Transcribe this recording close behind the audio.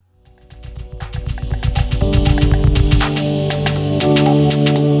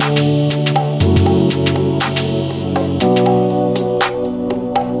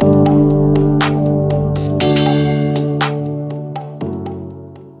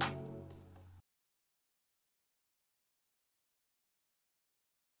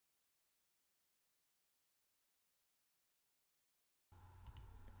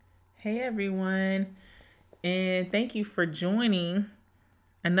Hey everyone, and thank you for joining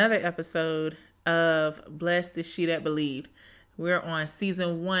another episode of Blessed is She That Believed. We're on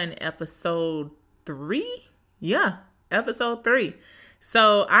season 1, episode 3. Yeah, episode 3.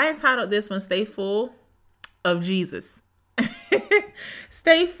 So I entitled this one Stay Full of Jesus.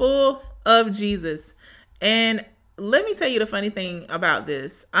 Stay full of Jesus. And let me tell you the funny thing about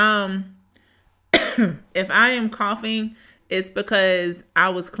this. If I am coughing, it's because I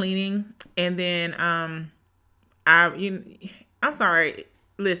was cleaning and then I'm sorry.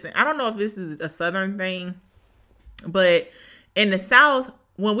 Listen, I don't know if this is a southern thing, but in the South,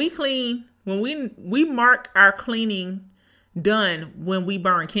 when we clean, when we mark our cleaning done when we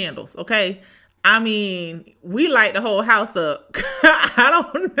burn candles, okay? I mean, we light the whole house up.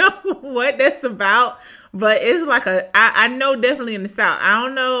 I don't know what that's about, but it's like I know definitely in the South. I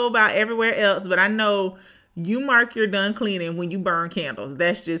don't know about everywhere else, but I know you mark your done cleaning when you burn candles.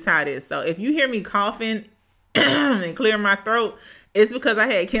 That's just how it is. So if you hear me coughing and clear my throat, it's because I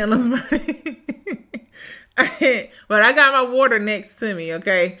had candles burning. But I got my water next to me,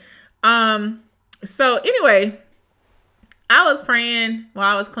 okay? So anyway, I was praying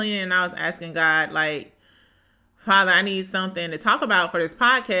while I was cleaning and I was asking God, like, Father, I need something to talk about for this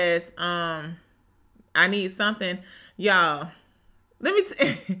podcast. I need something. Y'all, let me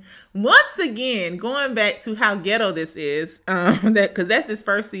once again, going back to how ghetto this is, because that's this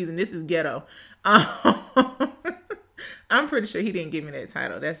first season. This is ghetto. I'm pretty sure he didn't give me that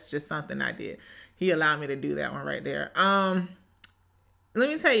title. That's just something I did. He allowed me to do that one right there. Let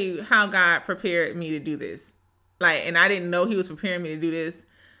me tell you how God prepared me to do this. Like, and I didn't know he was preparing me to do this.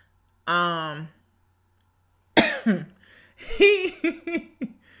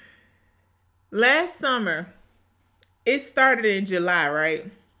 Last summer, it started in July,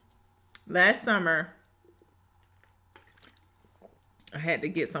 right? Last summer, I had to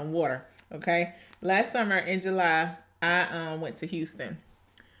get some water, okay? Last summer in July, I went to Houston.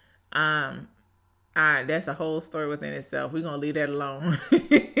 That's a whole story within itself. We're gonna leave that alone.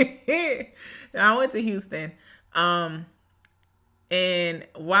 I went to Houston. And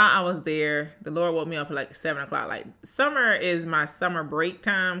while I was there, the Lord woke me up at like 7 o'clock. Like, summer is my summer break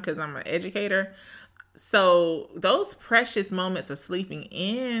time because I'm an educator. So those precious moments of sleeping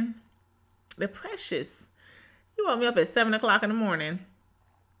in, they're precious. He woke me up at 7 o'clock in the morning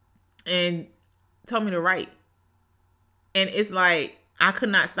and told me to write. And it's like, I could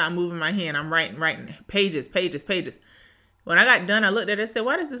not stop moving my hand. I'm writing pages. When I got done, I looked at it and said,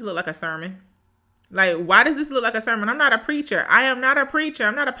 why does this look like a sermon? Like, why does this look like a sermon? I'm not a preacher. I am not a preacher.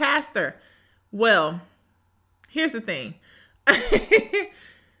 I'm not a pastor. Well, here's the thing.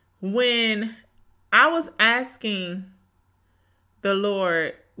 When I was asking the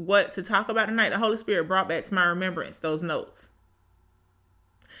Lord what to talk about tonight, the Holy Spirit brought back to my remembrance those notes.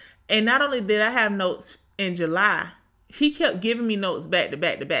 And not only did I have notes in July, he kept giving me notes back to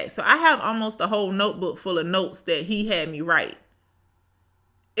back to back. So I have almost a whole notebook full of notes that he had me write.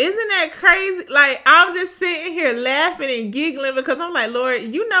 Isn't that crazy? Like, I'm just sitting here laughing and giggling because I'm like, Lord,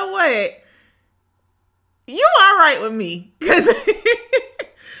 you know what? You all right with me. Because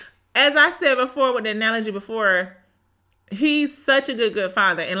as I said before with the analogy before, he's such a good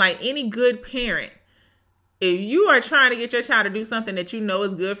father. And like any good parent, if you are trying to get your child to do something that you know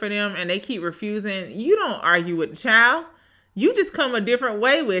is good for them and they keep refusing, you don't argue with the child. You just come a different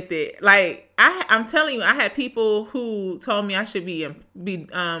way with it. Like I'm telling you, I had people who told me I should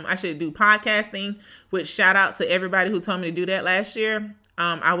I should do podcasting, which shout out to everybody who told me to do that last year.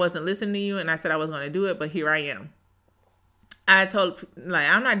 I wasn't listening to you and I said I was going to do it, but here I am. I told, like,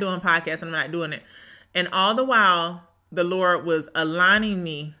 I'm not doing podcasts. I'm not doing it. And all the while, the Lord was aligning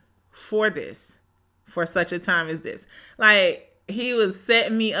me for this, for such a time as this. Like, he was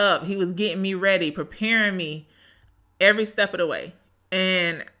setting me up. He was getting me ready, preparing me every step of the way.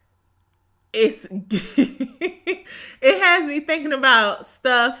 And it has me thinking about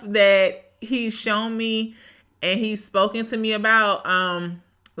stuff that he's shown me and he's spoken to me about,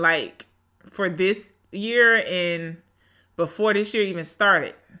 like for this year and before this year even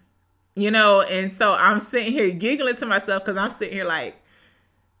started, and so I'm sitting here giggling to myself because I'm sitting here like,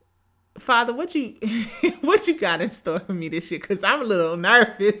 Father, what you got in store for me this year? Because I'm a little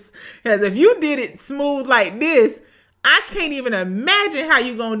nervous. Because if you did it smooth like this, I can't even imagine how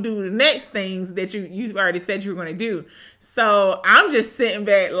you're going to do the next things that you've already said you were going to do. So I'm just sitting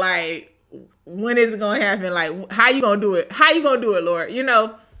back like, when is it going to happen? Like, how you going to do it? How you going to do it, Lord?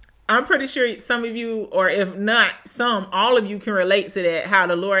 I'm pretty sure some of you, or if not all of you can relate to that, how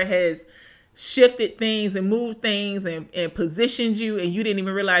the Lord has shifted things and moved things and positioned you and you didn't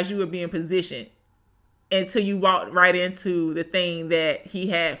even realize you were being positioned. until you walk right into the thing that he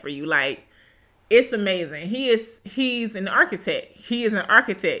had for you. Like, it's amazing. He's an architect. He is an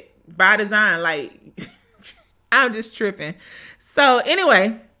architect by design. Like, I'm just tripping. So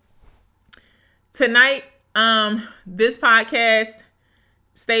anyway, tonight, this podcast,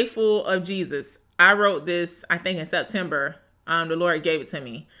 Stay Full of Jesus. I wrote this, I think in September. The Lord gave it to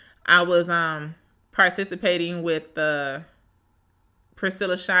me. I was participating with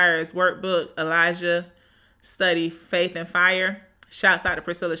Priscilla Shire's workbook, Elijah Study Faith and Fire. Shouts out to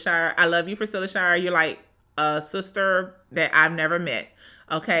Priscilla Shire. I love you, Priscilla Shire. You're like a sister that I've never met.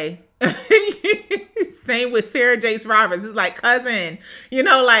 Okay. Same with Sarah Jakes Roberts. It's like cousin. You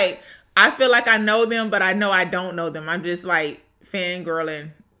know, like I feel like I know them, but I know I don't know them. I'm just like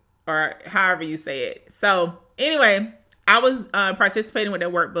fangirling, or however you say it. So anyway, I was participating with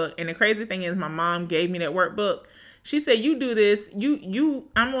that workbook, and the crazy thing is my mom gave me that workbook. She said, you do this,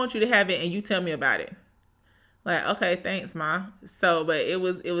 I want you to have it and you tell me about it. Like, okay, thanks, Ma. So, but it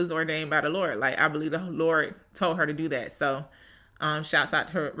was ordained by the Lord. Like, I believe the Lord told her to do that. So, shouts out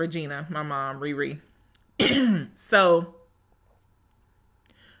to her, Regina, my mom, Riri. So,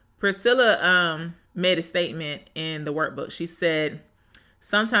 Priscilla made a statement in the workbook. She said,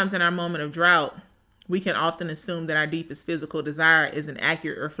 sometimes in our moment of drought, we can often assume that our deepest physical desire is an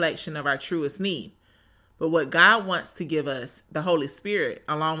accurate reflection of our truest need. But what God wants to give us, the Holy Spirit,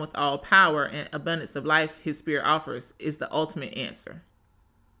 along with all power and abundance of life his Spirit offers, is the ultimate answer.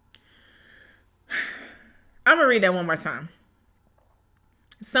 I'm going to read that one more time.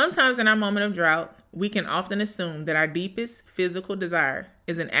 Sometimes in our moment of drought, we can often assume that our deepest physical desire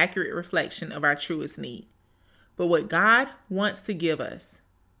is an accurate reflection of our truest need. But what God wants to give us,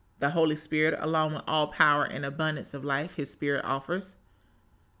 the Holy Spirit, along with all power and abundance of life his Spirit offers,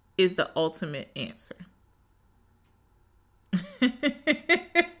 is the ultimate answer.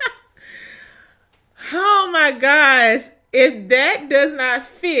 Oh my gosh. If that does not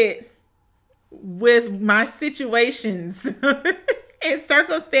fit with my situations and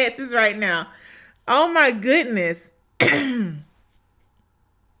circumstances right now, oh my goodness.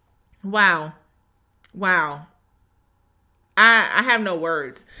 Wow. I have no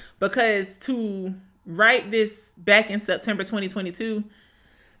words, because to write this back in September 2022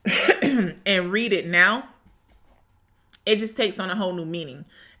 and read it now, it just takes on a whole new meaning.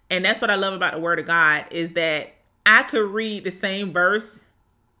 And that's what I love about the Word of God, is that I could read the same verse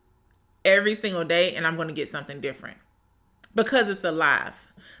every single day and I'm going to get something different, because it's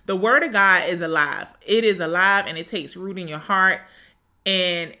alive. The Word of God is alive. It is alive, and it takes root in your heart.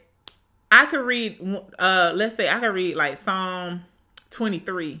 And I could read, let's say I could read like Psalm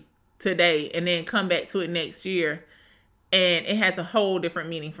 23 today and then come back to it next year, and it has a whole different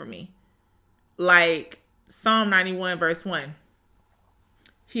meaning for me. Like Psalm 91 verse 1.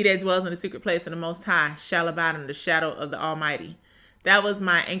 He that dwells in the secret place of the Most High shall abide under the shadow of the Almighty. That was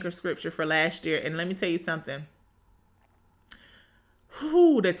my anchor scripture for last year. And let me tell you something.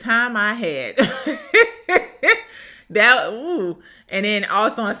 The time I had. And then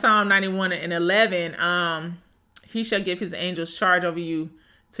also in Psalm 91 and 11, he shall give his angels charge over you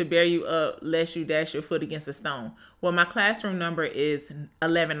to bear you up, lest you dash your foot against a stone. Well, my classroom number is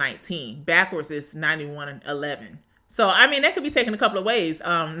 1119. Backwards is 9111. So, I mean, that could be taken a couple of ways.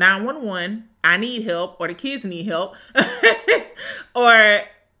 911, I need help, or the kids need help, or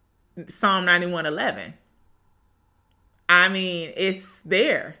Psalm 91:11. I mean, it's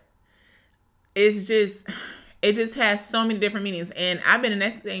there. It just has so many different meanings. And I've been in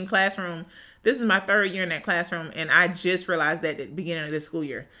that same classroom. This is my third year in that classroom, and I just realized that at the beginning of this school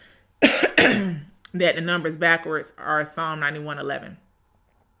year that the numbers backwards are Psalm 91:11.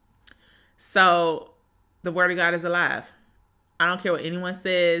 So the Word of God is alive. I don't care what anyone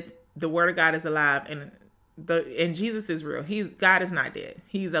says. The Word of God is alive, and Jesus is real. God is not dead.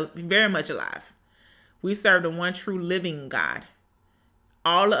 He's very much alive. We serve the one true living God.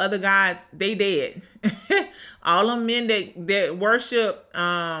 All the other gods, they dead. All them men that worship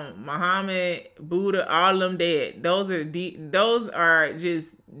Muhammad, Buddha, all of them dead. Those are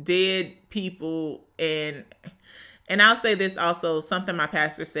just dead people. And I'll say this also, something my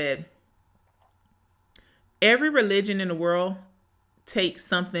pastor said. Every religion in the world takes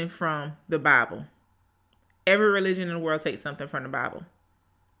something from the Bible. Every religion in the world takes something from the Bible,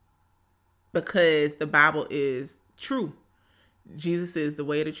 because the Bible is true. Jesus is the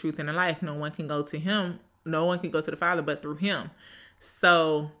way, the truth, and the life. No one can go to him. No one can go to the Father but through him.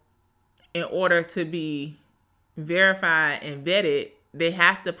 So in order to be verified and vetted, they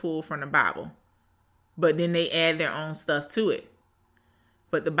have to pull from the Bible. But then they add their own stuff to it.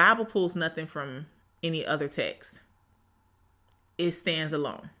 But the Bible pulls nothing from any other text. It stands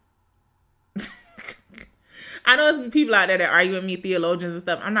alone. I know there's people out there that argue with me, theologians and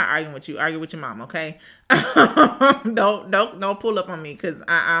stuff. I'm not arguing with you. Argue with your mom, okay? Don't pull up on me because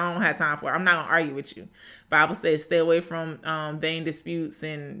I don't have time for it. I'm not gonna argue with you. Bible says stay away from vain disputes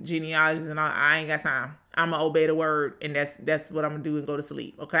and genealogies and all. I ain't got time. I'm gonna obey the word, and that's what I'm gonna do and go to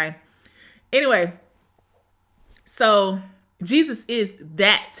sleep. Okay. Anyway, so Jesus is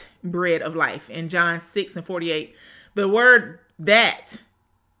that bread of life. In John 6:48, the word that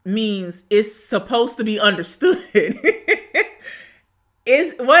means it's supposed to be understood.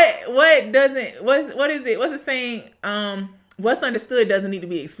 Is what doesn't what is it? What's it saying? What's understood doesn't need to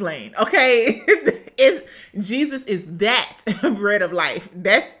be explained. Okay. Jesus is that bread of life.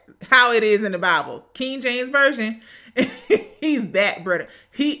 That's how it is in the Bible. King James Version. He's that bread.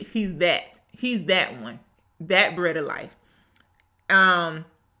 He's that one. That bread of life.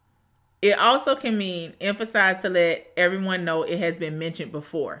 It also can mean emphasize to let everyone know it has been mentioned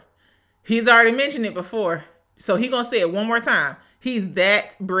before. He's already mentioned it before. So he's going to say it one more time. He's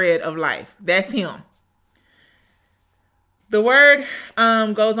that bread of life. That's him. The word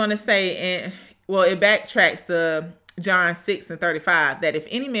goes on to say, and it backtracks to John 6:35, that if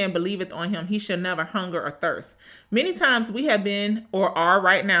any man believeth on him, he shall never hunger or thirst. Many times we have been or are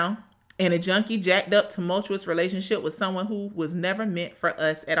right now in a junky, jacked up, tumultuous relationship with someone who was never meant for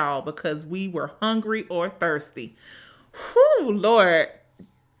us at all because we were hungry or thirsty. Whew, Lord,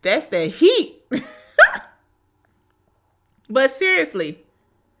 that's the heat. But seriously,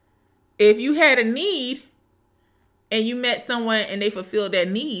 if you had a need and you met someone and they fulfilled that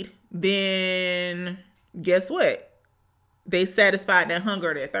need, then guess what? They satisfied that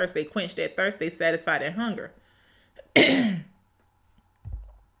hunger, that thirst. They quenched that thirst. They satisfied that hunger.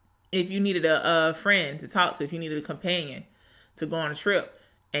 If you needed a friend to talk to, if you needed a companion to go on a trip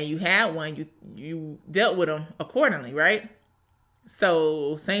and you had one, you dealt with them accordingly, right?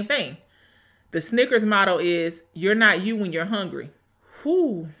 So same thing. The Snickers motto is, you're not you when you're hungry.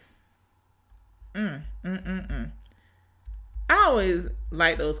 Whew. I always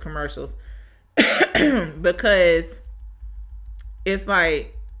like those commercials because it's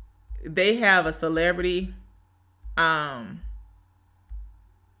like they have a celebrity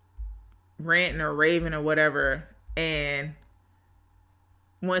ranting or raving or whatever, and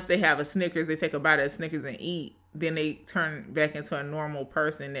once they have a Snickers, they take a bite of Snickers and eat, then they turn back into a normal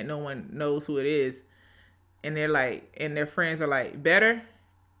person that no one knows who it is, and they're like, and their friends are like, better,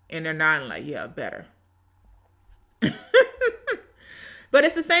 and they're nodding like, yeah, better. But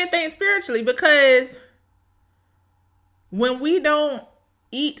it's the same thing spiritually, because when we don't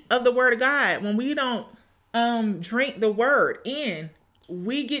eat of the word of God, when we don't drink the word in,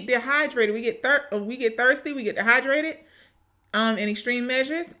 we get dehydrated, we get thirsty, we get dehydrated in extreme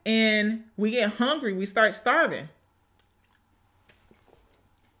measures, and we get hungry, we start starving.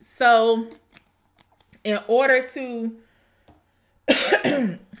 So in order to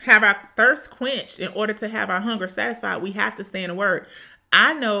have our thirst quenched, in order to have our hunger satisfied, we have to stay in the word.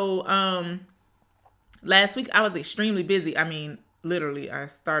 I know last week I was extremely busy. I mean, literally, I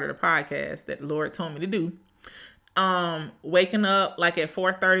started a podcast that the Lord told me to do. Waking up like at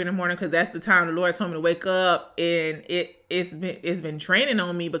 4:30 in the morning, because that's the time the Lord told me to wake up, and it's been training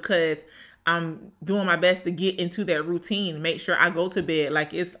on me because I'm doing my best to get into that routine, make sure I go to bed.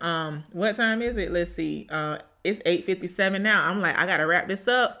 Like it's what time is it? Let's see. It's 8:57 now. I'm like, I gotta wrap this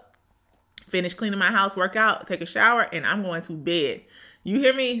up, finish cleaning my house, work out, take a shower, and I'm going to bed. You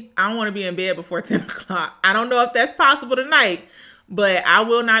hear me? I don't want to be in bed before 10 o'clock. I don't know if that's possible tonight, but I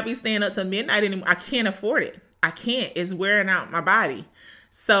will not be staying up till midnight anymore. I can't afford it. I can't. It's wearing out my body.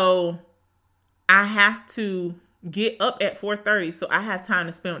 So I have to get up at 4:30 so I have time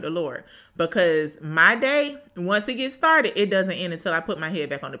to spend with the Lord, because my day, once it gets started, it doesn't end until I put my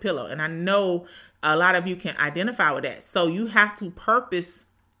head back on the pillow. And I know a lot of you can identify with that. So you have to purpose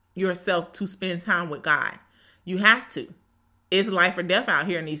yourself to spend time with God. You have to. It's life or death out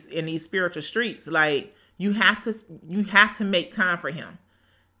here in these spiritual streets. Like you have to make time for him,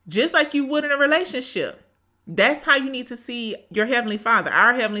 just like you would in a relationship. That's how you need to see your Heavenly Father,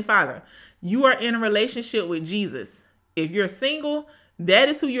 our Heavenly Father. You are in a relationship with Jesus. If you're single, that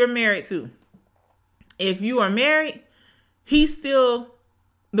is who you're married to. If you are married, he's still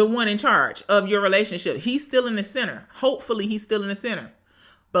the one in charge of your relationship. He's still in the center. Hopefully he's still in the center,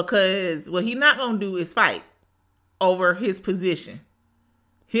 because what he's not going to do is fight over his position.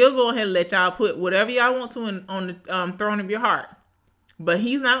 He'll go ahead and let y'all put whatever y'all want to on the throne of your heart, but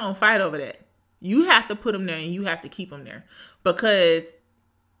he's not going to fight over that. You have to put him there, and you have to keep him there, because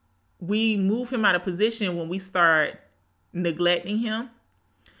we move him out of position when we start neglecting him,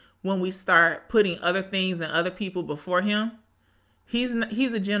 when we start putting other things and other people before him. He's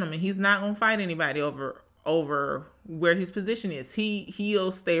a gentleman. He's not going to fight anybody over over where his position is.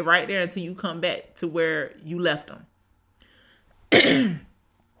 He'll stay right there until you come back to where you left him.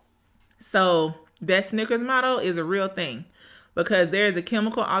 So that Snickers motto is a real thing, because there is a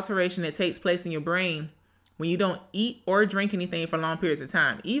chemical alteration that takes place in your brain when you don't eat or drink anything for long periods of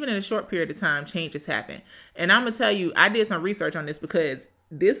time. Even in a short period of time, changes happen. And I'm gonna tell you, I did some research on this because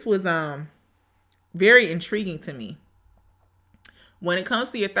this was very intriguing to me. When it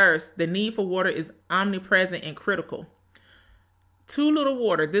comes to your thirst, the need for water is omnipresent and critical. Too little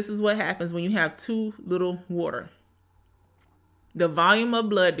water. This is what happens when you have too little water. The volume of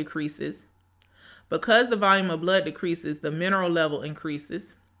blood decreases. Because the volume of blood decreases, the mineral level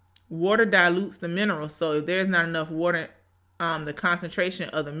increases. Water dilutes the minerals. So if there's not enough water, the concentration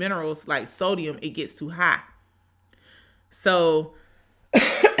of the minerals like sodium, it gets too high. So,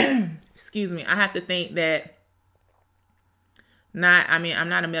 excuse me, I have to think that I'm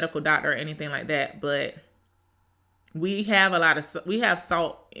not a medical doctor or anything like that, but we have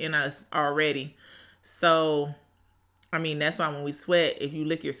salt in us already. So, that's why when we sweat, if you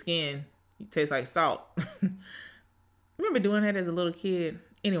lick your skin, it tastes like salt. Remember doing that as a little kid?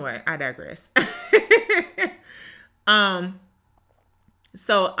 Anyway, I digress.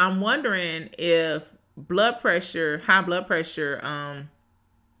 So I'm wondering if high blood pressure,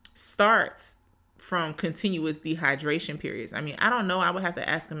 starts from continuous dehydration periods. I don't know. I would have to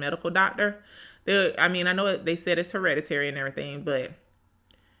ask a medical doctor. I know they said it's hereditary and everything, but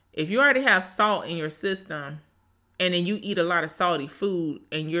if you already have salt in your system and then you eat a lot of salty food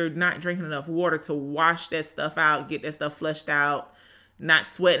and you're not drinking enough water to wash that stuff out, get that stuff flushed out, not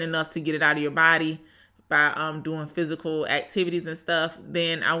sweating enough to get it out of your body by doing physical activities and stuff,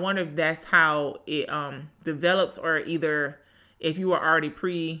 then I wonder if that's how it develops, or either if you were already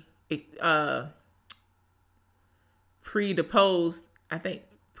predisposed. I can't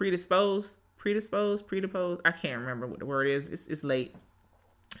remember what the word is. It's late.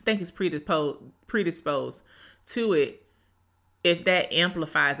 I think it's predisposed to it. If that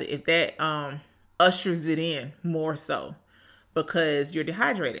amplifies it, if that ushers it in more so, because you're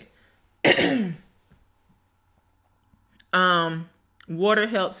dehydrated. Water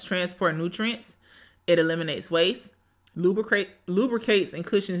helps transport nutrients. It eliminates waste, lubricates and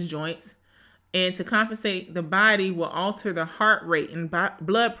cushions joints. And to compensate, the body will alter the heart rate and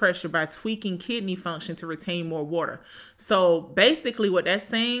blood pressure by tweaking kidney function to retain more water. So basically what that's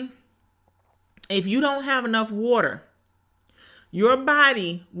saying, if you don't have enough water, your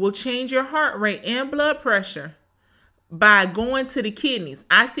body will change your heart rate and blood pressure by going to the kidneys.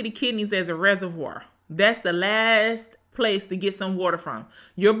 I see the kidneys as a reservoir. That's the last place to get some water from.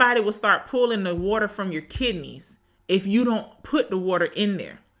 Your body will start pulling the water from your kidneys if you don't put the water in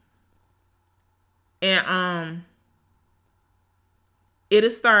there. And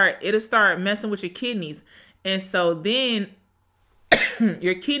it'll start messing with your kidneys. And so then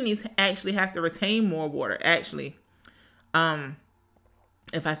your kidneys actually have to retain more water. Actually,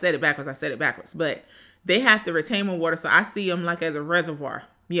 if I said it backwards, I said it backwards. But they have to retain more water. So I see them like as a reservoir.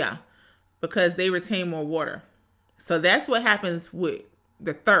 Yeah, because they retain more water. So that's what happens with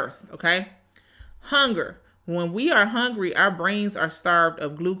the thirst, okay? Hunger. When we are hungry, our brains are starved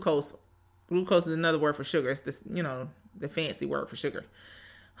of glucose. Glucose is another word for sugar. It's this, the fancy word for sugar.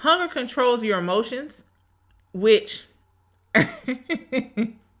 Hunger controls your emotions, which,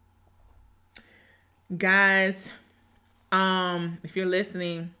 guys, if you're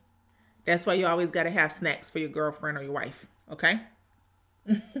listening, that's why you always got to have snacks for your girlfriend or your wife, okay?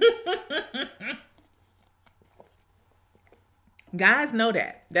 Guys know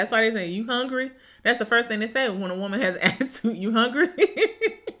that. That's why they say, you hungry? That's the first thing they say when a woman has attitude. You hungry?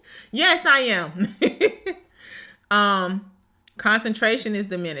 Yes, I am. Concentration is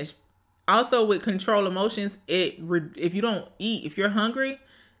diminished. Also with control emotions, if you don't eat, if you're hungry,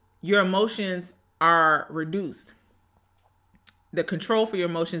 your emotions are reduced. The control for your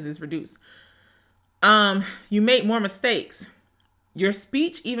emotions is reduced. You make more mistakes. Your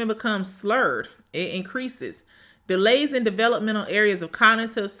speech even becomes slurred. It increases. Delays in developmental areas of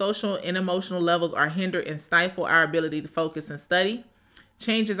cognitive, social, and emotional levels are hindered and stifle our ability to focus and study.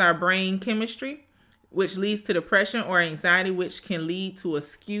 Changes our brain chemistry, which leads to depression or anxiety, which can lead to a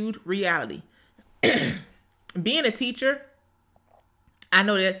skewed reality. Being a teacher, I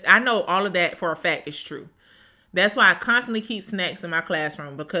know all of that for a fact is true. That's why I constantly keep snacks in my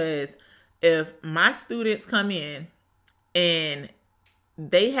classroom, because if my students come in and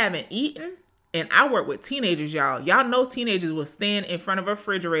they haven't eaten, and I work with teenagers, y'all know teenagers will stand in front of a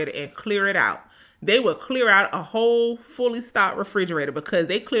refrigerator and clear it out. They will clear out a whole fully stocked refrigerator because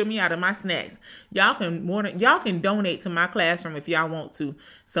they clear me out of my snacks. Y'all can donate to my classroom if y'all want to.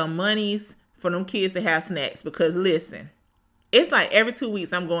 Some monies for them kids to have snacks. Because listen, it's like every 2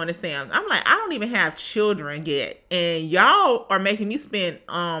 weeks I'm going to Sam's. I'm like, I don't even have children yet, and y'all are making me spend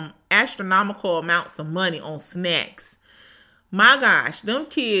astronomical amounts of money on snacks. My gosh, them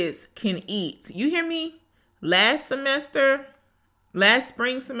kids can eat. You hear me? Last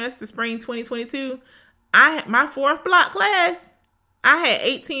spring semester, spring 2022, I had my 4th block class. I had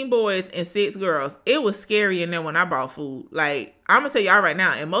 18 boys and 6 girls. It was scary in there when I brought food. Like, I'm going to tell y'all right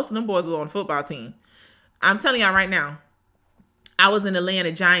now, and most of them boys were on the football team. I'm telling y'all right now, I was in the land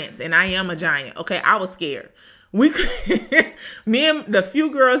of giants, and I am a giant. Okay, I was scared. Me and the few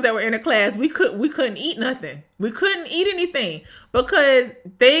girls that were in the class, we couldn't eat nothing. We couldn't eat anything because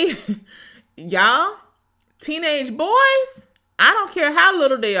y'all, teenage boys, I don't care how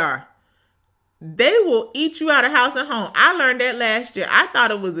little they are, they will eat you out of house and home. I learned that last year. I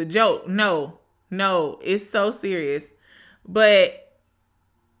thought it was a joke. No, it's so serious. But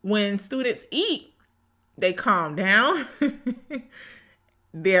when students eat, they calm down.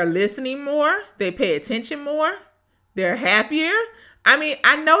 They're listening more. They pay attention more. They're happier. I mean,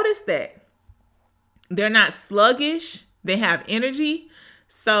 I noticed that. They're not sluggish. They have energy.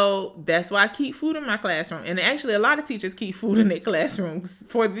 So that's why I keep food in my classroom. And actually, a lot of teachers keep food in their classrooms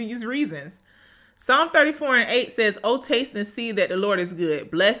for these reasons. Psalm 34:8 says, "Oh, taste and see that the Lord is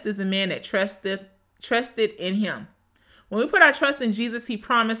good. Blessed is the man that trusted in him." When we put our trust in Jesus, he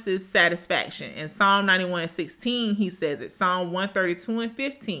promises satisfaction. In Psalm 91:16, he says it. Psalm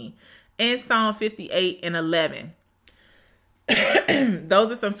 132:15, and Psalm 58:11.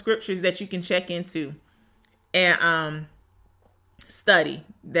 Those are some scriptures that you can check into and study.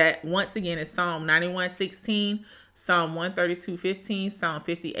 That once again is Psalm 91:16, Psalm 132:15, Psalm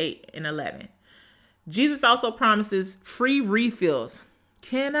 58:11. Jesus also promises free refills.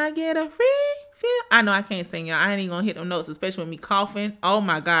 Can I get a refill? I know I can't sing, y'all. I ain't even gonna hit them notes, especially with me coughing. Oh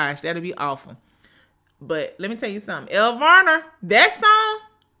my gosh, that'll be awful. But let me tell you something. El Varner, that song,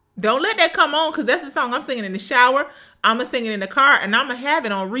 don't let that come on, because that's the song I'm singing in the shower. I'm going to sing it in the car, and I'm going to have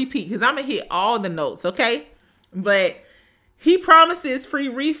it on repeat because I'm going to hit all the notes, okay? But he promises free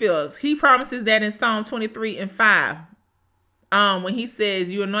refills. He promises that in Psalm 23:5. When he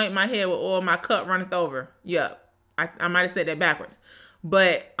says, "You anoint my head with oil, my cup runneth over." Yep. I might have said that backwards.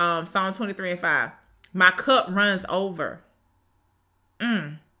 But Psalm 23:5. My cup runs over.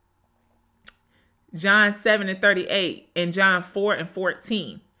 John 7:38 and John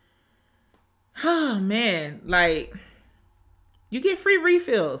 4:14. Oh man, like you get free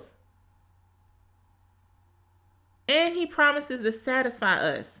refills. And he promises to satisfy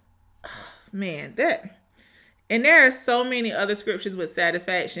us. Man, that. And there are so many other scriptures with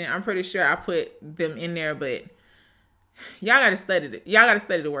satisfaction. I'm pretty sure I put them in there, but y'all got to study it. Y'all got to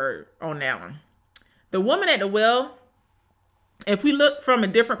study the word on that one. The woman at the well, if we look from a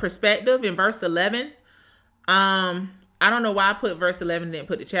different perspective in verse 11, I don't know why I put verse 11, didn't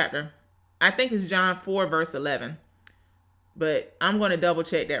put the chapter. I think it's John 4, verse 11. But I'm going to double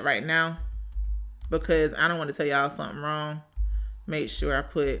check that right now because I don't want to tell y'all something wrong. Make sure I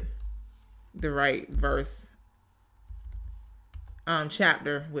put the right verse,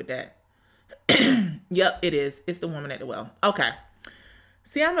 chapter with that. Yep, it is. It's the woman at the well. Okay.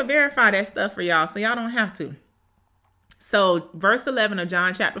 See, I'm going to verify that stuff for y'all so y'all don't have to. So verse 11 of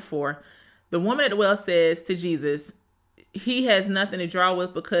John chapter 4, the woman at the well says to Jesus, he has nothing to draw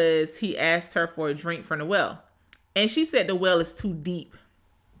with because he asked her for a drink from the well. And she said the well is too deep.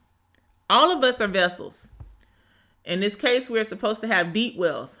 All of us are vessels. In this case, we're supposed to have deep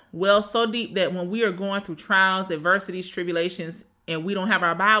wells. Wells so deep that when we are going through trials, adversities, tribulations, and we don't have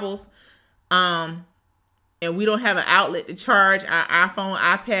our Bibles, and we don't have an outlet to charge our iPhone,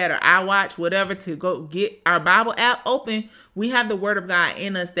 iPad, or iWatch, whatever, to go get our Bible app open, we have the Word of God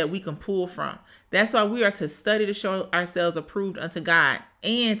in us that we can pull from. That's why we are to study to show ourselves approved unto God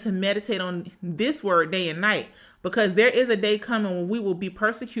and to meditate on this word day and night, because there is a day coming when we will be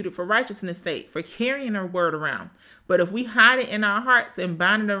persecuted for righteousness' sake, for carrying our word around. But if we hide it in our hearts and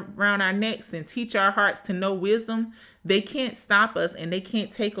bind it around our necks and teach our hearts to know wisdom, they can't stop us and they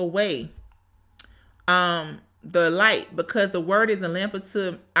can't take away the light, because the word is a lamp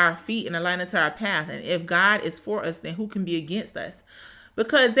unto our feet and a light unto our path. And if God is for us, then who can be against us?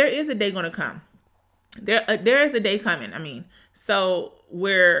 Because there is a day going to come. There is a day coming. So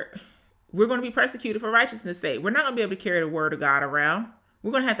we're going to be persecuted for righteousness' sake. We're not going to be able to carry the word of God around.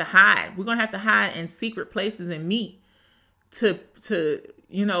 We're going to have to hide. We're going to have to hide in secret places and meet to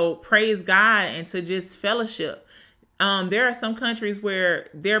praise God and to just fellowship. There are some countries where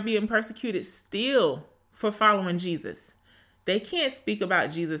they're being persecuted still for following Jesus. They can't speak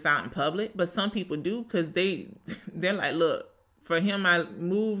about Jesus out in public, but some people do because they're like, look, For him I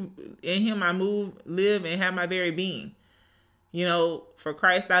move, in him I move, live, and have my very being. You know, for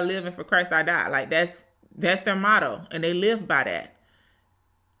Christ I live and for Christ I die. Like that's their motto, and they live by that.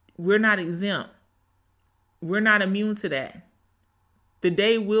 We're not exempt. We're not immune to that. The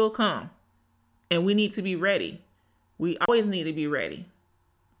day will come, and we need to be ready. We always need to be ready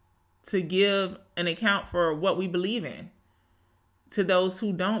to give an account for what we believe in to those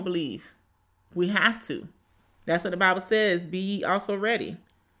who don't believe. We have to. That's what the Bible says. Be ye also ready.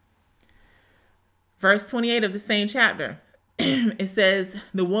 Verse 28 of the same chapter. It says,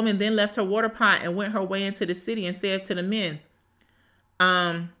 the woman then left her water pot and went her way into the city and said to the men,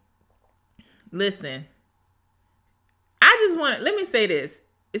 listen, let me say this.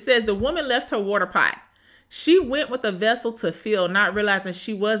 It says the woman left her water pot. She went with a vessel to fill, not realizing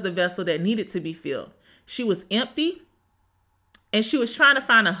she was the vessel that needed to be filled. She was empty, and she was trying to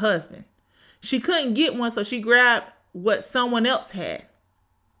find a husband. She couldn't get one, so she grabbed what someone else had.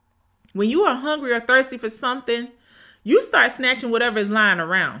 When you are hungry or thirsty for something, you start snatching whatever is lying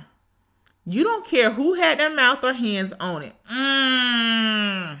around. You don't care who had their mouth or hands on it.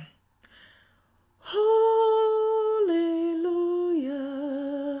 Hallelujah.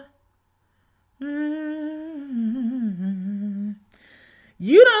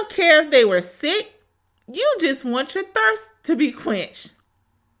 You don't care if they were sick. You just want your thirst to be quenched.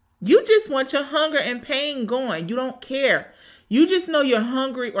 You just want your hunger and pain going. You don't care. You just know you're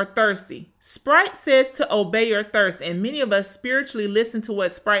hungry or thirsty. Sprite says to obey your thirst, and many of us spiritually listen to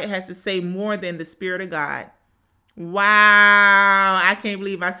what Sprite has to say more than the Spirit of God. Wow, I can't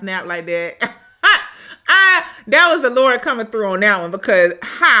believe I snapped like that. That was the Lord coming through on that one, because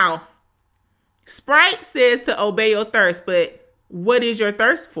how? Sprite says to obey your thirst, but what is your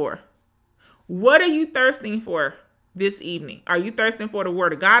thirst for? What are you thirsting for this evening? Are you thirsting for the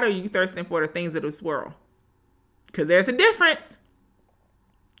word of God, or are you thirsting for the things of this world? Because there's a difference.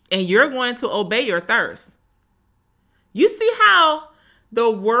 And you're going to obey your thirst. You see how the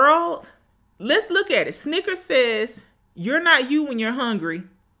world, let's look at it. Snickers says, you're not you when you're hungry.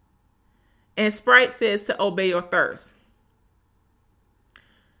 And Sprite says to obey your thirst.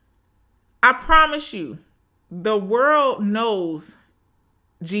 I promise you, the world knows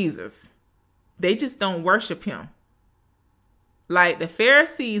Jesus. They just don't worship him. Like the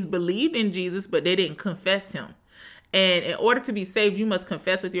Pharisees believed in Jesus, but they didn't confess him. And in order to be saved, you must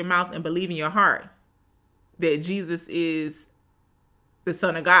confess with your mouth and believe in your heart that Jesus is the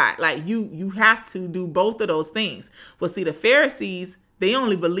Son of God. Like you have to do both of those things. But see, the Pharisees, they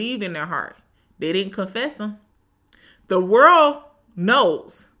only believed in their heart. They didn't confess him. The world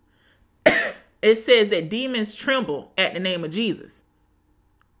knows. It says that demons tremble at the name of Jesus.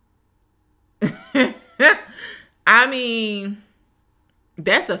 I mean,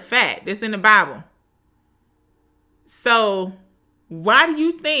 that's a fact. That's in the Bible. So why do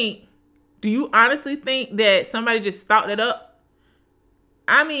you honestly think that somebody just thought it up?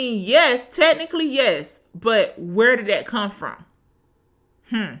 I mean, yes, technically, yes. But where did that come from?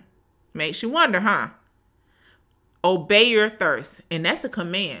 Makes you wonder, huh? Obey your thirst. And that's a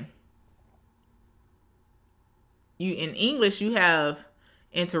command. In English, you have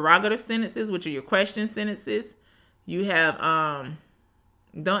interrogative sentences, which are your question sentences. You have,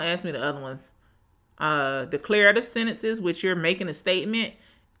 don't ask me the other ones. Declarative sentences, which you're making a statement.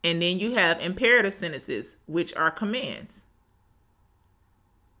 And then you have imperative sentences, which are commands.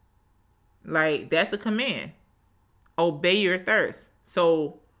 Like, that's a command. Obey your thirst.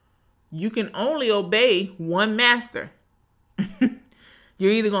 So you can only obey one master.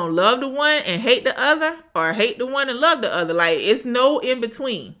 You're either going to love the one and hate the other, or hate the one and love the other. Like, it's no in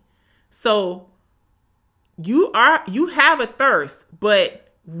between. So you have a thirst,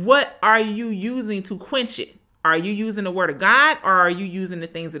 but what are you using to quench it? Are you using the word of God, or are you using the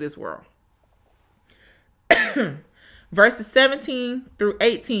things of this world? Verses 17 through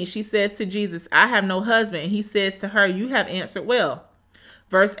 18, she says to Jesus, I have no husband. And he says to her, you have answered well.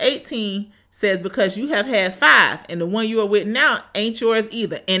 Verse 18 says, because you have had 5, and the one you are with now ain't yours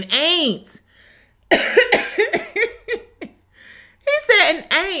either. And ain't. He said, and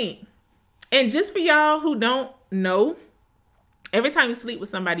ain't. And just for y'all who don't know, every time you sleep with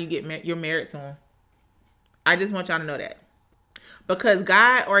somebody, you're married to them. I just want y'all to know that. Because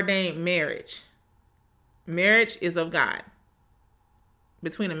God ordained marriage. Marriage is of God.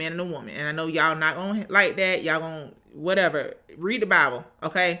 Between a man and a woman. And I know y'all not going to like that. Y'all going to, whatever. Read the Bible,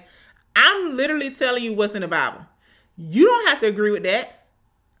 okay? I'm literally telling you what's in the Bible. You don't have to agree with that.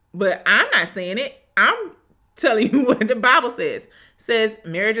 But I'm not saying it. I'm telling you what the Bible says. It says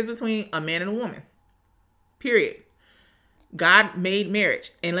marriage is between a man and a woman. Period. God made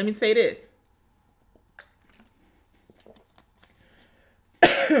marriage. And let me say this.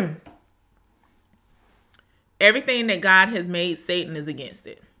 Everything that God has made, Satan is against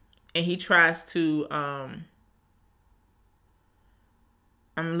it. And he tries to, I'm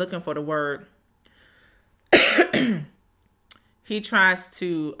looking for the word. He tries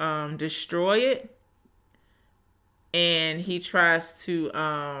to destroy it. And he tries to,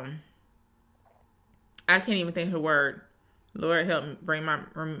 I can't even think of the word. Lord, help me bring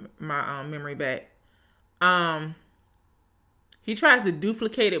my memory back. He tries to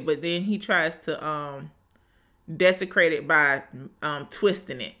duplicate it, but then he tries to desecrate it by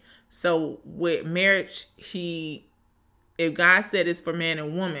twisting it. So with marriage, if God said it's for man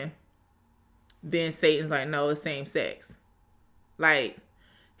and woman, then Satan's like, no, it's same sex. Like,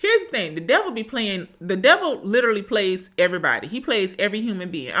 here's the thing. The devil literally plays everybody. He plays every human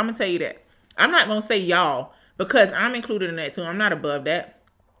being. I'm going to tell you that. I'm not going to say y'all because I'm included in that too. I'm not above that.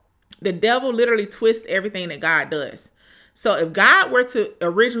 The devil literally twists everything that God does. So if God were to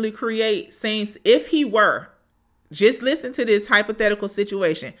originally create if he were, just listen to this hypothetical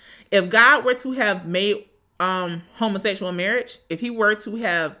situation. If God were to have made homosexual marriage, if he were to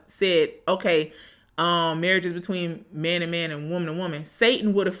have said, okay, marriage is between man and woman and woman,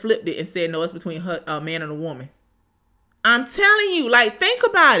 Satan would have flipped it and said, no, it's between a man and a woman. I'm telling you, like, think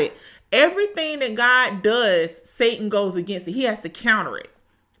about it. Everything that God does, Satan goes against it. He has to counter it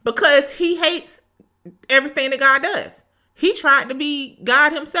because he hates everything that God does. He tried to be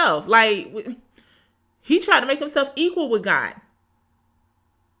God himself. Like, he tried to make himself equal with God.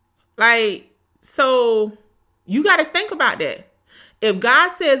 Like, so you got to think about that. If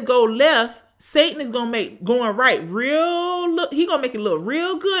God says go left, Satan is going to make going right he going to make it look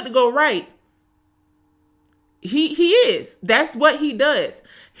real good to go right. He is. That's what he does.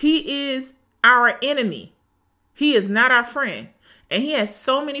 He is our enemy. He is not our friend. And he has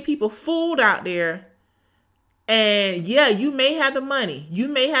so many people fooled out there. And yeah, you may have the money. You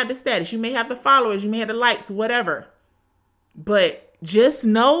may have the status. You may have the followers. You may have the likes, whatever. But just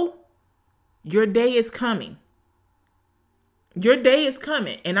know your day is coming. Your day is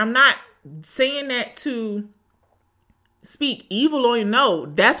coming. And I'm not saying that to speak evil or no.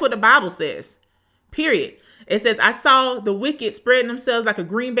 That's what the Bible says. Period. It says, I saw the wicked spreading themselves like a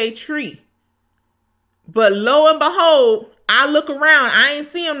green bay tree. But lo and behold, I look around. I ain't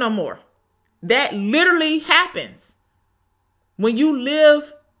see them no more. That literally happens when you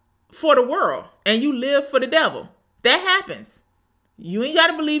live for the world and you live for the devil. That happens. You ain't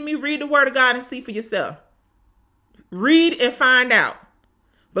got to believe me. Read the word of God and see for yourself. Read and find out.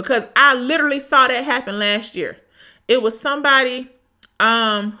 Because I literally saw that happen last year. It was somebody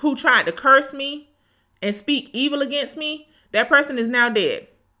who tried to curse me and speak evil against me. That person is now dead.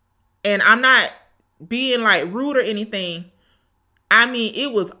 And I'm not being like rude or anything. I mean,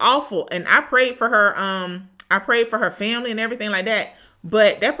 it was awful. And I prayed for her. I prayed for her family and everything like that.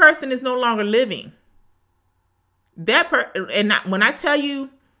 But that person is no longer living. When I tell you,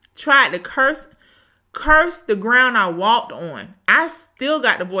 tried to curse the ground I walked on. I still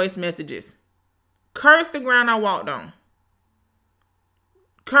got the voice messages. Curse the ground I walked on.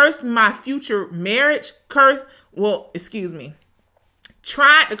 Curse my future marriage. Tried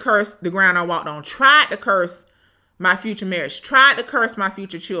to curse the ground I walked on. Tried to curse my future marriage. Tried to curse my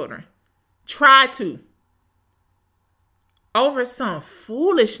future children. Tried to. Over some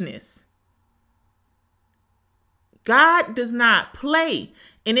foolishness. God does not play.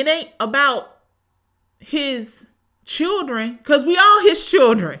 And it ain't about his children, because we all his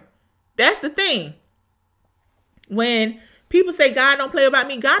children. That's the thing. When people say God don't play about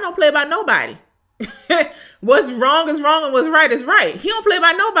me, God don't play about nobody. What's wrong is wrong and what's right is right. He don't play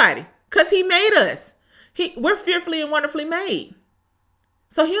about nobody because he made us. We're fearfully and wonderfully made.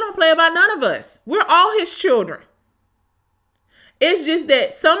 So he don't play about none of us. We're all his children. It's just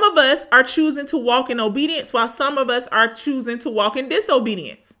that some of us are choosing to walk in obedience while some of us are choosing to walk in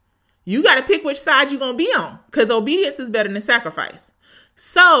disobedience. You got to pick which side you're going to be on, because obedience is better than sacrifice.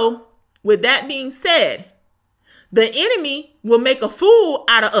 So with that being said, the enemy will make a fool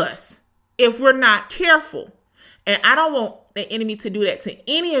out of us if we're not careful. And I don't want the enemy to do that to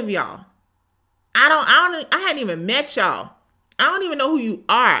any of y'all. I hadn't even met y'all. I don't even know who you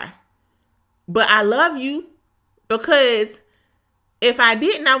are. But I love you, because if I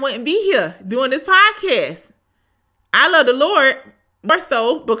didn't, I wouldn't be here doing this podcast. I love the Lord more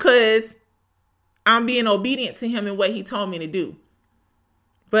so because I'm being obedient to him and what he told me to do.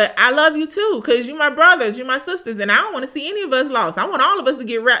 But I love you too, because you're my brothers, you're my sisters, and I don't want to see any of us lost. I want all of us to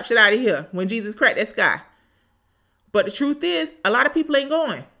get raptured out of here when Jesus cracked that sky. But the truth is, a lot of people ain't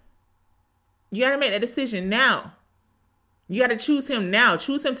going. You got to make that decision now. You got to choose him now.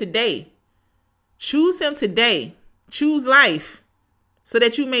 Choose him today. Choose him today. Choose life. so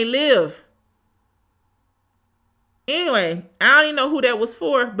that you may live. Anyway, I don't even know who that was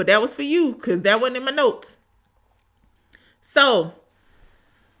for, but that was for you because that wasn't in my notes. So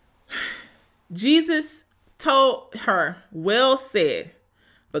Jesus told her, well said,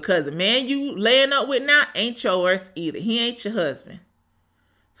 because the man you laying up with now ain't yours either. He ain't your husband.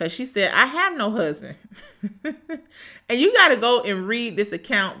 Because she said, I have no husband. And you got to go and read this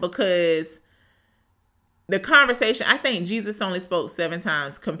account because the conversation, I think Jesus only spoke 7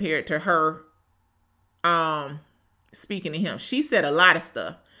 times compared to her speaking to him. She said a lot of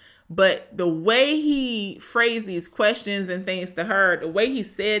stuff. But the way he phrased these questions and things to her, the way he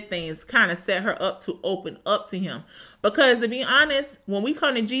said things kind of set her up to open up to him. Because to be honest, when we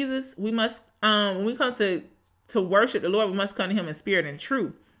come to Jesus, we must, when we come to worship the Lord, we must come to him in spirit and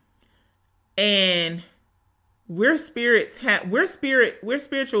truth. And we're spiritual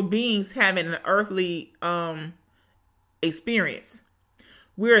beings having an earthly experience.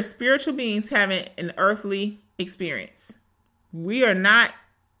 We're spiritual beings having an earthly experience. We are not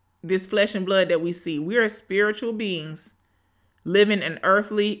this flesh and blood that we see. We are spiritual beings living an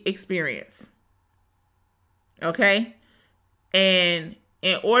earthly experience. Okay? And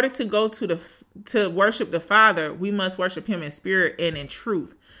in order to go to worship the Father, we must worship him in spirit and in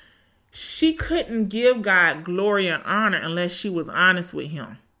truth. She couldn't give God glory and honor unless she was honest with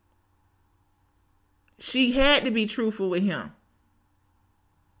him. She had to be truthful with him.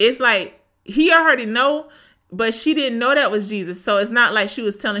 It's like he already know, but she didn't know that was Jesus. So it's not like she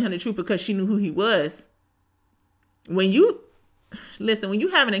was telling him the truth because she knew who he was. When you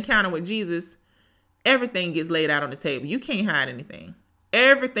have an encounter with Jesus, everything gets laid out on the table. You can't hide anything.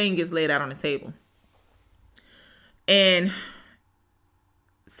 Everything gets laid out on the table. And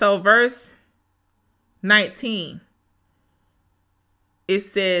so verse 19, it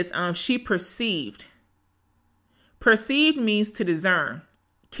says, she perceived. Perceived means to discern.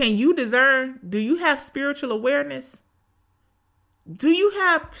 Can you discern? Do you have spiritual awareness? Do you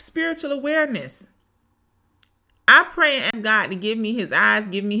have spiritual awareness? I pray and ask God to give me his eyes,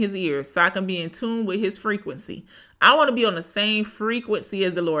 give me his ears, so I can be in tune with his frequency. I want to be on the same frequency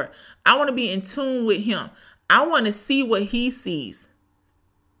as the Lord. I want to be in tune with him. I want to see what he sees.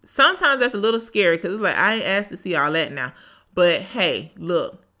 Sometimes that's a little scary because it's like, I ain't asked to see all that now. But hey,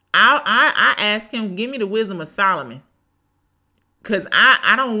 look, I ask him, give me the wisdom of Solomon. Because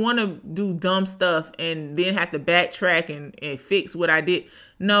I don't want to do dumb stuff and then have to backtrack and fix what I did.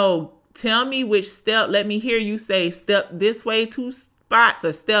 No, tell me which step. Let me hear you say step this way 2 spots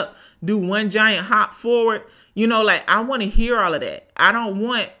or step, do 1 giant hop forward. Like I want to hear all of that. I don't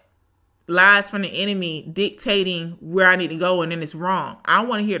want lies from the enemy dictating where I need to go and then it's wrong. I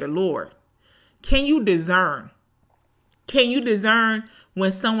want to hear the Lord. Can you discern? Can you discern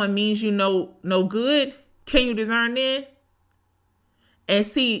when someone means you no good? Can you discern then? And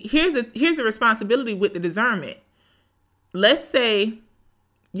see, here's the responsibility with the discernment. Let's say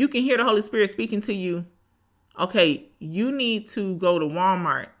you can hear the Holy Spirit speaking to you. Okay, you need to go to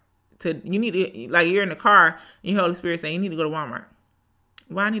Walmart. Like you're in the car and you hear the Holy Spirit saying you need to go to Walmart.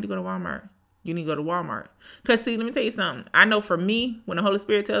 Why I need to go to Walmart? You need to go to Walmart. Because see, let me tell you something. I know for me, when the Holy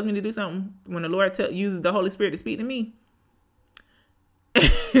Spirit tells me to do something, when the Lord uses the Holy Spirit to speak to me,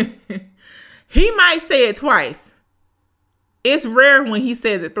 he might say it twice. It's rare when he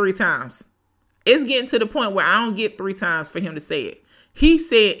says it 3 times. It's getting to the point where I don't get 3 times for him to say it.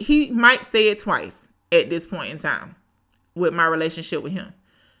 He might say it twice at this point in time with my relationship with him.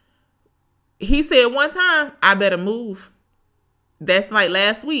 He said 1 time, I better move. That's like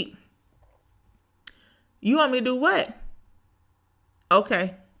last week. You want me to do what?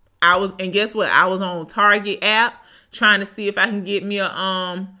 Okay. And guess what? I was on Target app trying to see if I can get me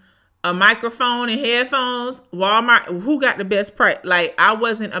a microphone and headphones. Walmart, who got the best price? Like, I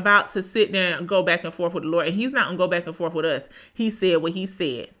wasn't about to sit there and go back and forth with the Lord. And he's not going to go back and forth with us. He said what he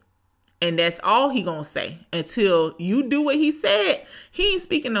said. And that's all he going to say. Until you do what he said, he ain't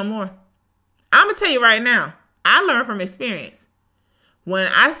speaking no more. I'm going to tell you right now, I learned from experience. When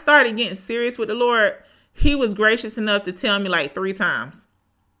I started getting serious with the Lord, he was gracious enough to tell me like 3 times.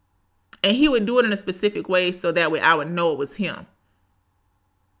 And he would do it in a specific way so that way I would know it was him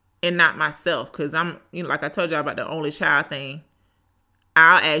and not myself. Because I'm, like I told you about the only child thing.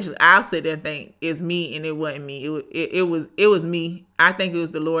 I'll sit there and think it's me, and it wasn't me. It was me. I think it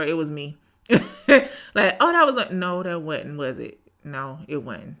was the Lord. It was me. Like, oh, that was no, that wasn't, was it? No, it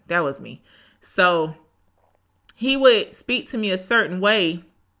wasn't. That was me. So he would speak to me a certain way.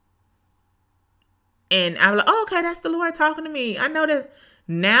 And I'm like, oh, okay, that's the Lord talking to me. I know that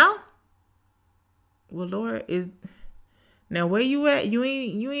now. Well, Lord, now where you at? You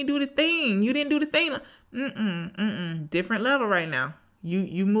ain't do the thing. You didn't do the thing. Different level right now.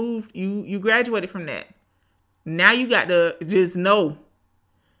 You moved, you graduated from that. Now you got to just know.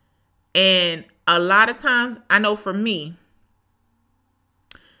 And a lot of times, I know for me,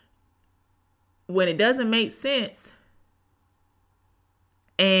 when it doesn't make sense,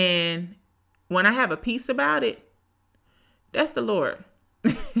 and when I have a peace about it, that's the Lord.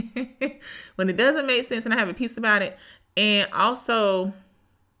 When it doesn't make sense and I have a peace about it, and also,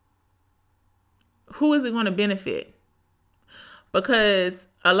 who is it going to benefit? Because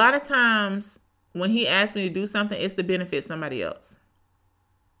a lot of times when he asks me to do something, it's to benefit somebody else.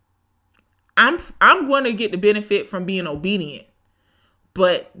 I'm going to get the benefit from being obedient,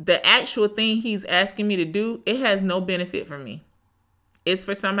 but the actual thing he's asking me to do, it has no benefit for me. It's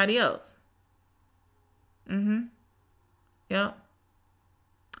for somebody else. Yep.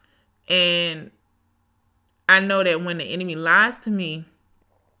 And I know that when the enemy lies to me,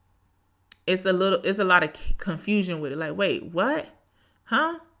 it's a lot of confusion with it. Like, wait, what?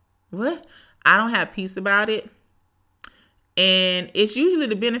 Huh? What? I don't have peace about it. And it's usually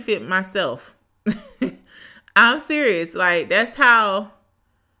to benefit myself. I'm serious. Like, that's how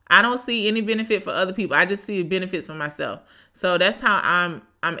I don't see any benefit for other people. I just see benefits for myself. So that's how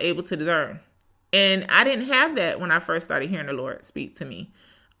I'm able to discern. And I didn't have that when I first started hearing the Lord speak to me.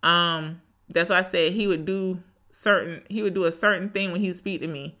 That's why I said he would do a certain thing when he would speak to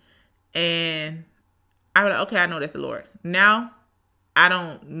me. And I was like, okay, I know that's the Lord. Now I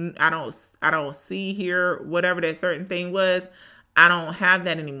don't see, hear, whatever that certain thing was. I don't have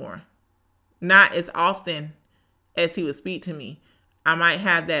that anymore. Not as often as he would speak to me. I might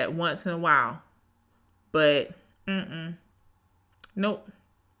have that once in a while, but nope.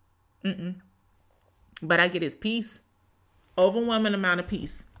 But I get his peace, overwhelming amount of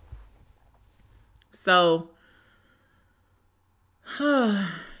peace. So,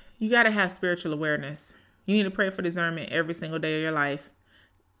 you got to have spiritual awareness. You need to pray for discernment every single day of your life.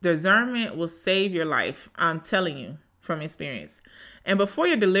 Discernment will save your life. I'm telling you from experience. And before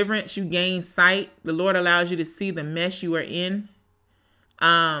your deliverance, you gain sight. The Lord allows you to see the mess you are in.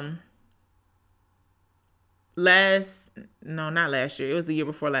 Not last year. It was the year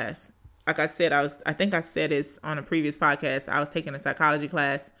before last. Like I said, I think I said this on a previous podcast. I was taking a psychology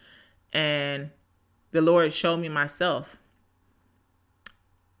class and the Lord showed me myself.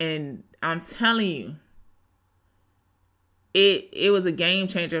 And I'm telling you, it was a game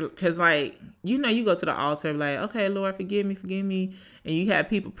changer. Because, like, you go to the altar like, okay, Lord, forgive me. And you have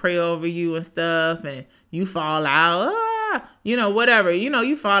people pray over you and stuff. And you fall out. Whatever.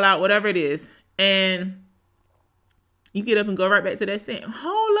 You fall out, whatever it is. And you get up and go right back to that sin.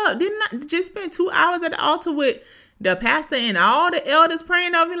 Hold up. Didn't I just spend 2 hours at the altar with the pastor and all the elders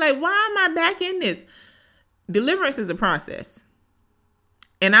praying over me? Like, why am I back in this? Deliverance is a process.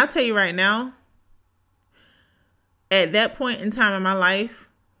 And I'll tell you right now, at that point in time in my life,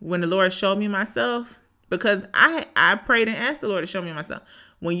 when the Lord showed me myself, because I prayed and asked the Lord to show me myself.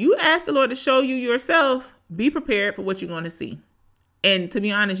 When you ask the Lord to show you yourself, be prepared for what you're going to see. And to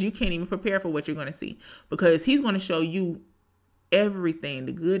be honest, you can't even prepare for what you're going to see, because he's going to show you everything,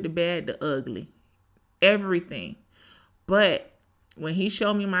 the good, the bad, the ugly, everything. But when he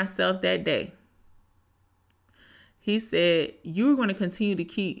showed me myself that day, he said, you're going to continue to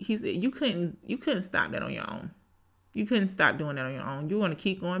he said, you couldn't stop that on your own. You couldn't stop doing that on your own. You're going to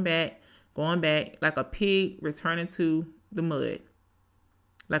keep going back like a pig returning to the mud,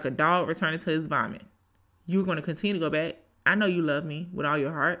 like a dog returning to his vomit. You're going to continue to go back. I know you love me with all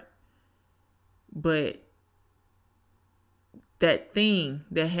your heart, but that thing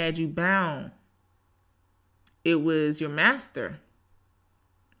that had you bound, it was your master.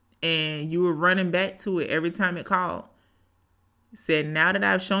 And you were running back to it every time it called. He said, now that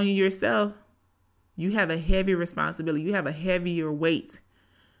I've shown you yourself, you have a heavy responsibility. You have a heavier weight,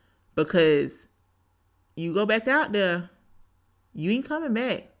 because you go back out there, you ain't coming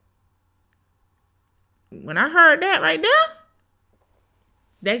back. When I heard that right there,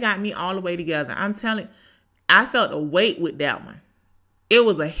 they got me all the way together. I'm telling you, I felt a weight with that one. It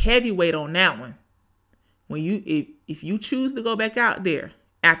was a heavy weight on that one. When if you choose to go back out there,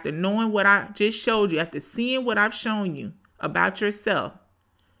 after knowing what I just showed you, after seeing what I've shown you about yourself,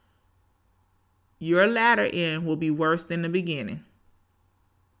 your latter end will be worse than the beginning.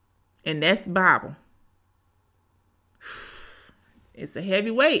 And that's Bible. It's a heavy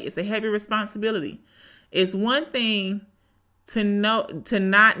weight. It's a heavy responsibility. It's one thing to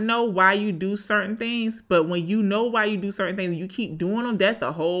not know why you do certain things, but when you know why you do certain things and you keep doing them, that's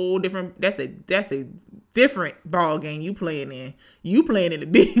a whole different, that's a different ball game you playing in. You playing in the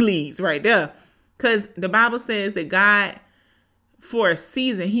big leagues right there. Because the Bible says that God, for a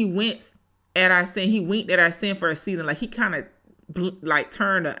season, he winked at our sin. He winked at our sin for a season. Like, he kind of like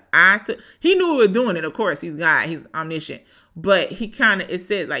turn the eye to. He knew we were doing it. Of course, he's God. He's omniscient. But he kind of, it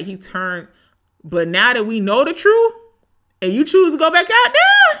said like he turned. But now that we know the truth, and you choose to go back out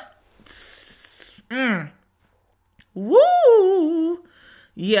there, woo,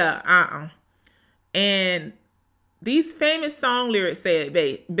 yeah, And these famous song lyrics say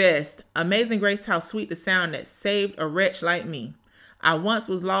it best. Amazing grace, how sweet the sound that saved a wretch like me. I once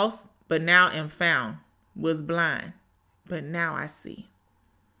was lost, but now am found. Was blind, but now I see.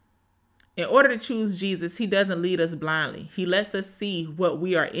 In order to choose Jesus, he doesn't lead us blindly. He lets us see what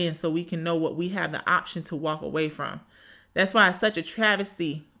we are in so we can know what we have the option to walk away from. That's why it's such a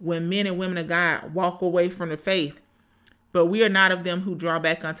travesty when men and women of God walk away from the faith. But we are not of them who draw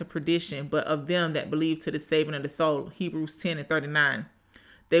back unto perdition, but of them that believe to the saving of the soul. Hebrews 10:39.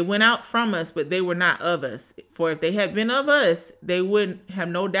 They went out from us, but they were not of us. For if they had been of us, they would have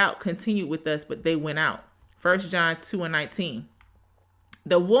no doubt continued with us, but they went out. 1 John 2:19.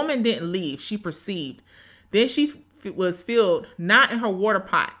 The woman didn't leave, she perceived. Then she was filled, not in her water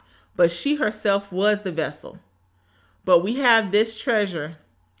pot, but she herself was the vessel. But we have this treasure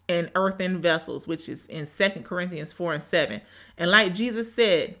in earthen vessels, which is in 2 Corinthians 4:7. And like Jesus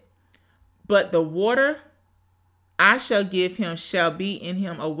said, but the water I shall give him shall be in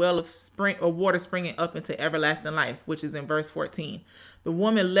him a well of spring or water springing up into everlasting life, which is in verse 14. The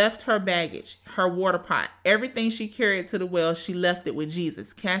woman left her baggage, her water pot, everything she carried to the well, she left it with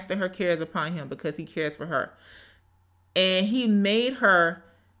Jesus, casting her cares upon him because he cares for her. And he made her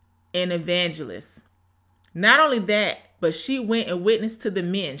an evangelist. Not only that, but she went and witnessed to the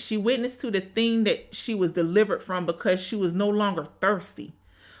men. She witnessed to the thing that she was delivered from because she was no longer thirsty.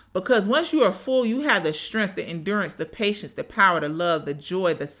 Because once you are full, you have the strength, the endurance, the patience, the power, the love, the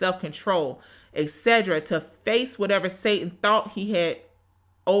joy, the self-control, etc. to face whatever Satan thought he had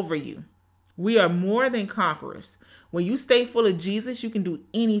over you. We are more than conquerors. When you stay full of Jesus, you can do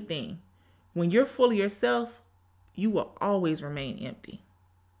anything. When you're full of yourself, you will always remain empty.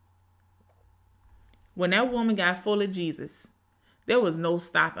 When that woman got full of Jesus, there was no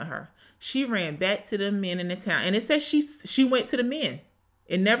stopping her. She ran back to the men in the town. And it says she went to the men.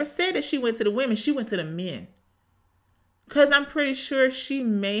 It never said that she went to the women. She went to the men. Because I'm pretty sure she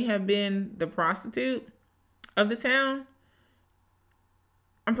may have been the prostitute of the town.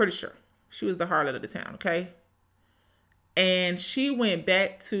 I'm pretty sure. She was the harlot of the town, okay? And she went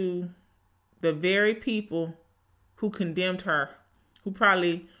back to the very people who condemned her, who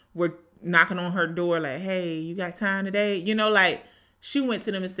probably were knocking on her door like, hey, you got time today? You know, like she went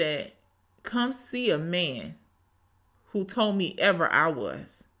to them and said, come see a man who told me ever I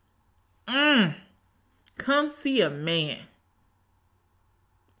was. Come see a man.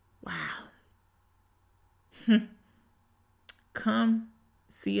 Wow. Come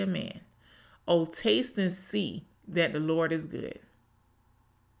see a man. Oh, taste and see that the Lord is good.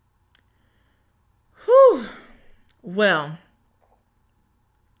 Whew. Well,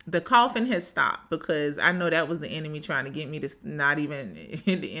 the coughing has stopped because I know that was the enemy trying to get me to not even,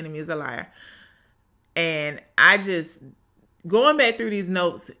 the enemy is a liar. And I just, going back through these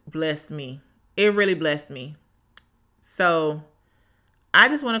notes blessed me. It really blessed me. So I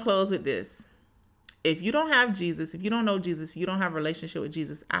just want to close with this. If you don't have Jesus, if you don't know Jesus, if you don't have a relationship with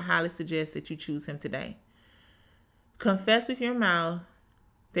Jesus, I highly suggest that you choose him today. Confess with your mouth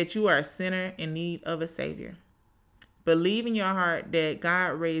that you are a sinner in need of a savior. Believe in your heart that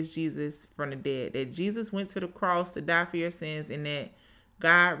God raised Jesus from the dead, that Jesus went to the cross to die for your sins, and that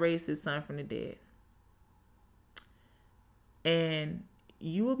God raised his son from the dead. And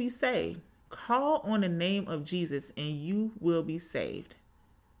you will be saved. Call on the name of Jesus and you will be saved.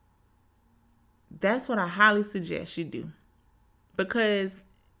 That's what I highly suggest you do. Because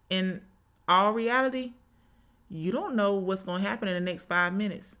in all reality, you don't know what's going to happen in the next 5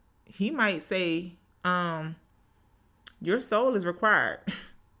 minutes. He might say, your soul is required.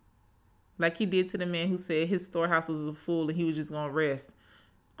 Like he did to the man who said his storehouse was full and he was just going to rest.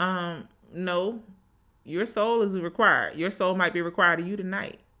 No. Your soul is required. Your soul might be required of you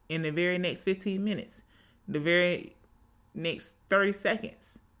tonight, in the very next 15 minutes, the very next 30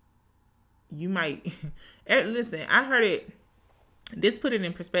 seconds. You might, listen, I heard it, this put it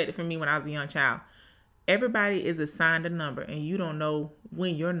in perspective for me when I was a young child. Everybody is assigned a number and you don't know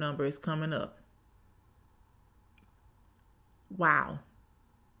when your number is coming up. Wow.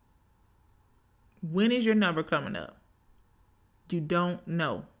 When is your number coming up? You don't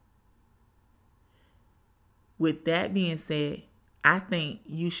know. With that being said, I think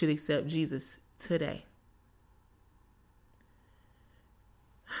you should accept Jesus today.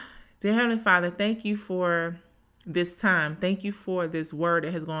 Dear Heavenly Father, thank you for this time. Thank you for this word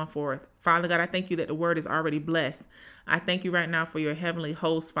that has gone forth. Father God, I thank you that the word is already blessed. I thank you right now for your heavenly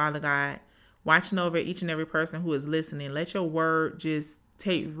host, Father God, watching over each and every person who is listening. Let your word just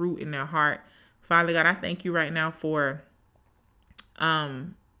take root in their heart. Father God, I thank you right now for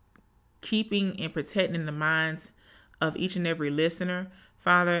keeping and protecting the minds of each and every listener.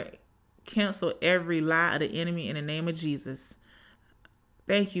 Father, cancel every lie of the enemy in the name of Jesus.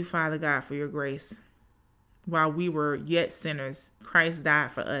 Thank you, Father God, for your grace. While we were yet sinners, Christ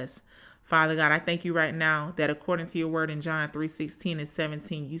died for us. Father God, I thank you right now that according to your word in John 3:16 and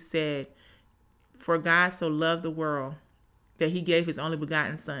 17, you said, for God so loved the world that he gave his only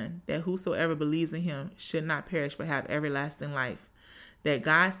begotten Son, that whosoever believes in him should not perish but have everlasting life. That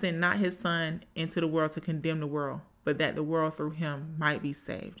God sent not his Son into the world to condemn the world, but that the world through him might be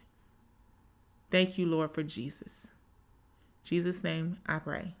saved. Thank you, Lord, for Jesus. In Jesus' name I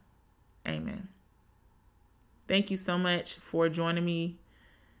pray. Amen. Thank you so much for joining me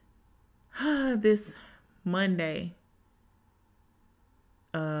this Monday,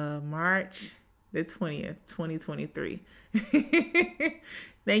 March the 20th, 2023.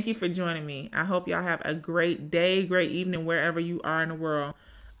 Thank you for joining me. I hope y'all have a great day, great evening, wherever you are in the world.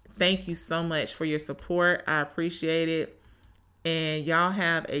 Thank you so much for your support. I appreciate it. And y'all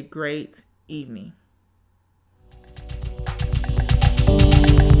have a great evening.